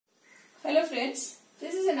Hello friends,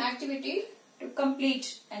 this is an activity to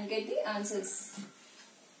complete and get the answers.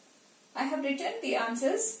 I have written the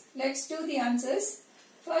answers. Let's do the answers.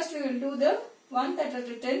 First we will do the one that are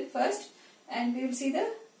written first and we will see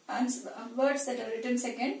the words that are written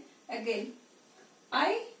second again.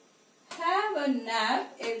 I have a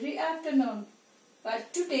nap every afternoon,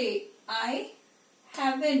 but today I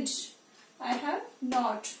haven't. I have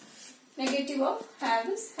not. Negative of have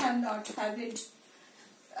is have not, haven't.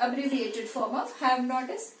 Abbreviated form of have not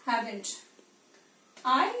is haven't.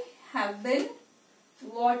 I have been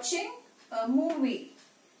watching a movie.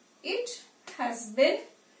 It has been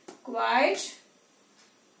quite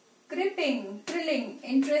gripping, thrilling,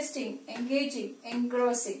 interesting, engaging,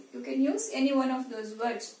 engrossing. You can use any one of those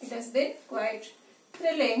words. It has been quite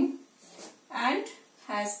thrilling and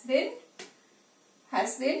has been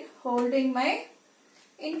holding my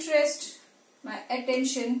interest, my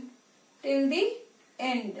attention till the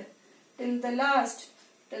end, till the last,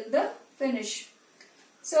 till the finish.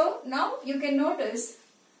 So now you can notice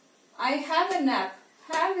I have a nap.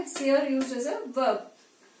 Have is here used as a verb.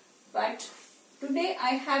 But today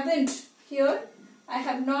I haven't. Here I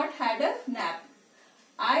have not had a nap.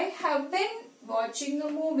 I have been watching a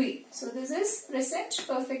movie. So this is present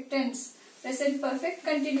perfect tense. Present perfect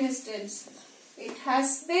continuous tense. It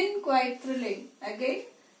has been quite thrilling. Again,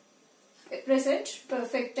 present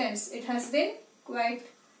perfect tense. It has been quite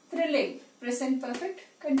thrilling. Present perfect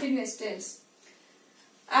continuous tense.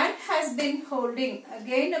 And has been holding.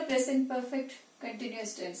 Again a present perfect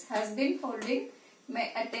continuous tense. Has been holding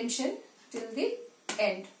my attention till the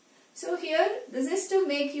end. So here this is to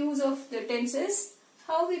make use of the tenses.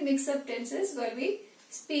 How we mix up tenses while we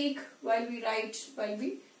speak, while we write, while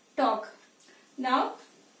we talk. Now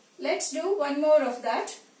let's do one more of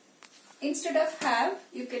that. Instead of have,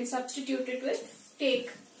 you can substitute it with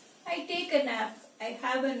take. I take a nap. I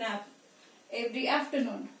have a nap every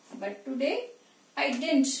afternoon. But today I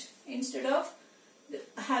didn't. Instead of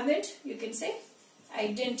haven't, you can say I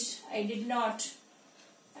didn't. I did not.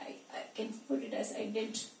 I can put it as I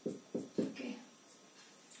didn't. Okay.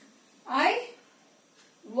 I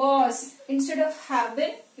was. Instead of have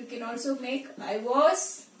been, you can also make I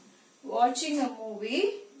was watching a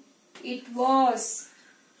movie. It was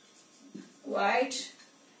quite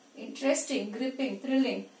interesting, gripping,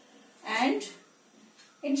 thrilling. And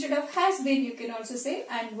instead of has been, you can also say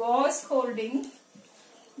and was holding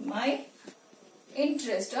my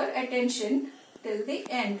interest or attention till the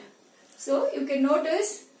end. So you can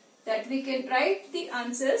notice that we can write the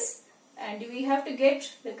answers and we have to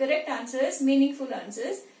get the correct answers, meaningful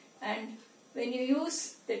answers. And when you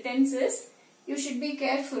use the tenses, you should be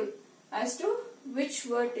careful as to which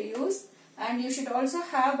word to use, and you should also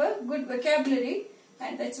have a good vocabulary,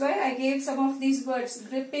 and that's why I gave some of these words: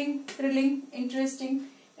 gripping, thrilling, interesting,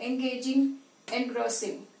 engaging,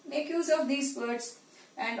 engrossing. Make use of these words.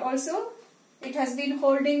 And also it has been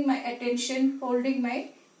holding my attention, holding my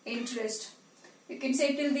interest. You can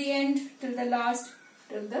say till the end, till the last,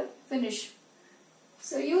 till the finish.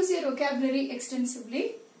 So use your vocabulary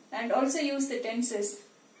extensively and also use the tenses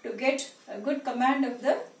to get a good command of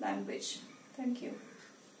the language. Thank you.